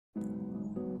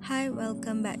Hi,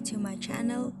 welcome back to my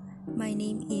channel. My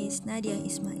name is Nadia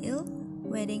Ismail,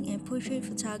 wedding and portrait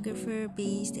photographer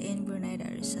based in Brunei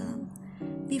Darussalam.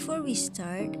 Before we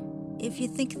start, if you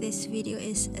think this video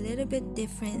is a little bit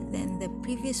different than the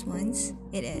previous ones,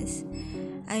 it is.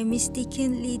 I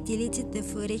mistakenly deleted the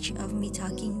footage of me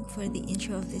talking for the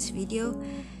intro of this video,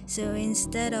 so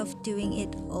instead of doing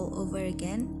it all over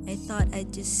again, I thought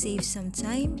I'd just save some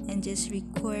time and just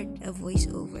record a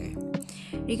voiceover.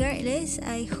 Regardless,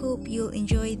 I hope you'll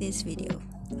enjoy this video.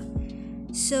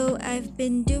 So I've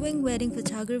been doing wedding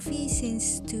photography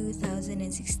since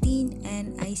 2016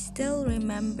 and I still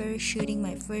remember shooting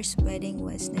my first wedding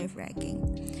was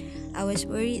nerve-wracking. I was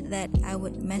worried that I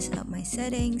would mess up my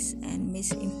settings and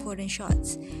miss important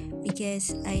shots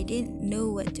because I didn't know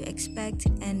what to expect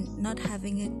and not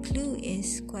having a clue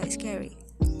is quite scary.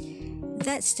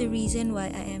 That's the reason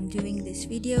why I am doing this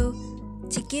video,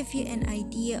 to give you an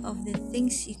idea of the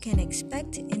things you can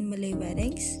expect in Malay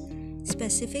weddings,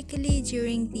 specifically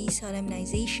during the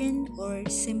solemnization or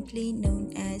simply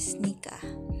known as Nikah.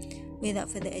 Without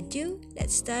further ado,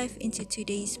 let's dive into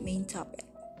today's main topic.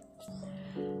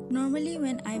 Normally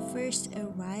when I first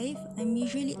arrive, I'm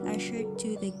usually ushered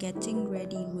to the getting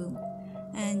ready room,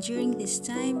 and during this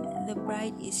time, the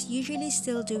bride is usually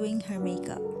still doing her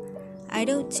makeup. I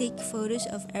don't take photos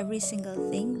of every single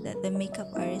thing that the makeup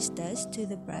artist does to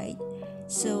the bride,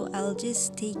 so I'll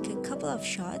just take a couple of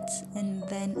shots and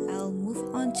then I'll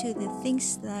move on to the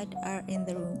things that are in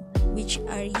the room, which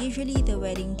are usually the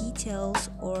wedding details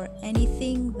or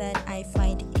anything that I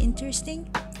find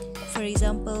interesting. For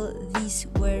example, these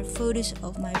were photos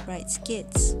of my bride's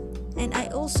kids, and I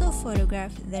also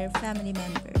photographed their family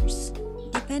members.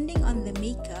 Depending on the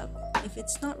makeup, if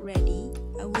it's not ready,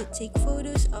 I would take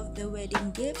photos of the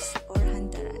wedding gifts or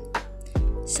hantaran.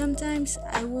 Sometimes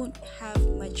I won't have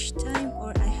much time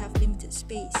or I have limited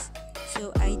space,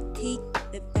 so I take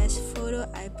the best photo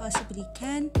I possibly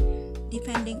can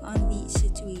depending on the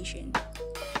situation.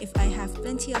 If I have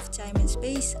plenty of time and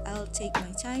space, I'll take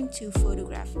my time to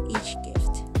photograph each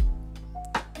gift.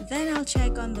 Then I'll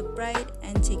check on the bride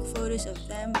and take photos of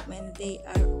them when they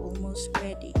are almost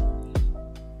ready.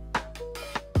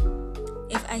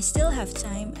 If I still have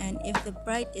time and if the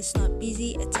bride is not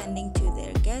busy attending to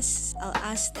their guests, I'll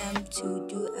ask them to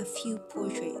do a few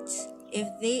portraits. If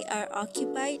they are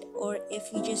occupied or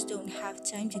if we just don't have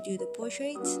time to do the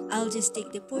portraits, I'll just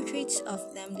take the portraits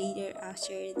of them later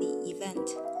after the event.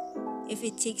 If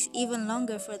it takes even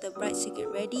longer for the bride to get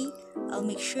ready, I'll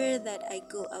make sure that I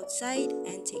go outside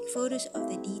and take photos of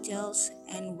the details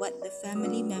and what the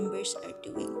family members are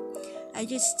doing. I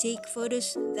just take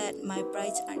photos that my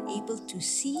brides aren't able to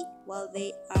see while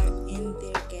they are in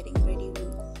their getting ready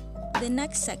room. The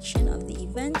next section of the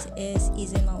event is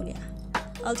Izin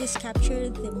I'll just capture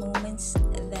the moments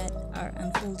that are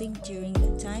unfolding during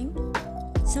the time.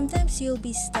 Sometimes you'll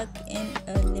be stuck in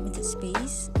a limited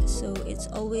space, so it's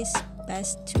always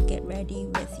best to get ready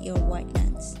with your wide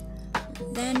lens.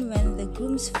 Then when the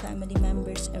groom's family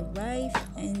members arrive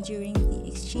and during the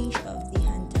exchange of the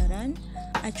hantaran,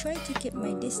 I try to keep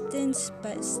my distance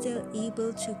but still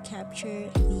able to capture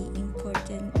the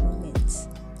important moments.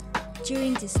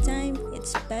 During this time,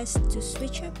 it's best to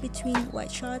switch up between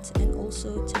wide shots and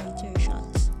also tighter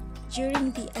shots.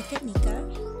 During the akad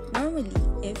nikah, normally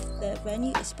if the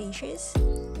venue is spacious,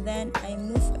 then I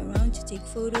move around to take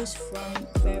photos from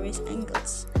various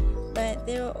angles. But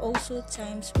there are also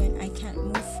times when I can't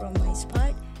move from my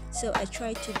spot, so I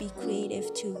try to be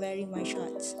creative to vary my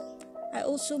shots. I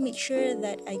also make sure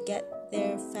that I get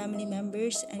their family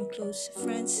members and close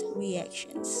friends'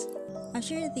 reactions.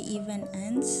 After the event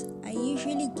ends, I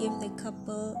usually give the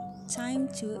couple time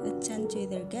to attend to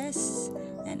their guests,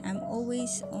 and I'm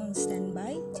always on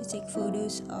standby to take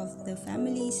photos of the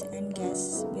families and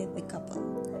guests with the couple.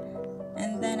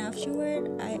 And then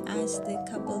afterward, I ask the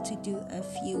couple to do a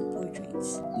few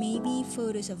portraits, maybe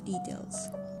photos of details.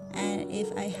 And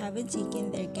if I haven't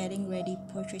taken their getting ready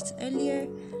portraits earlier,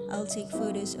 I'll take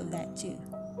photos of that too.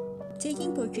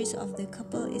 Taking portraits of the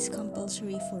couple is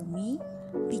compulsory for me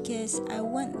because I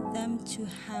want them to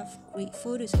have great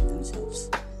photos of themselves.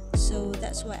 So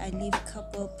that's why I leave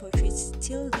couple portraits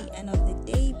till the end of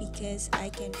the day because I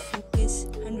can focus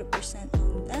 100%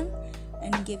 on them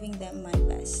and giving them my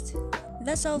best.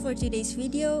 That's all for today's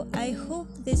video. I hope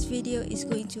this video is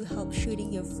going to help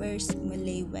shooting your first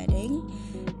Malay wedding.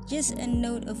 Just a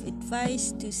note of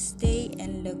advice to stay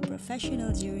and look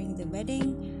professional during the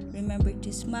wedding. Remember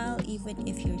to smile even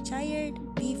if you're tired,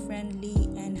 be friendly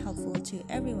and helpful to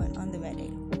everyone on the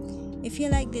wedding. If you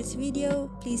like this video,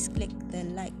 please click the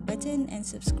like button and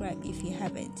subscribe if you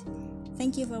haven't.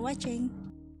 Thank you for watching.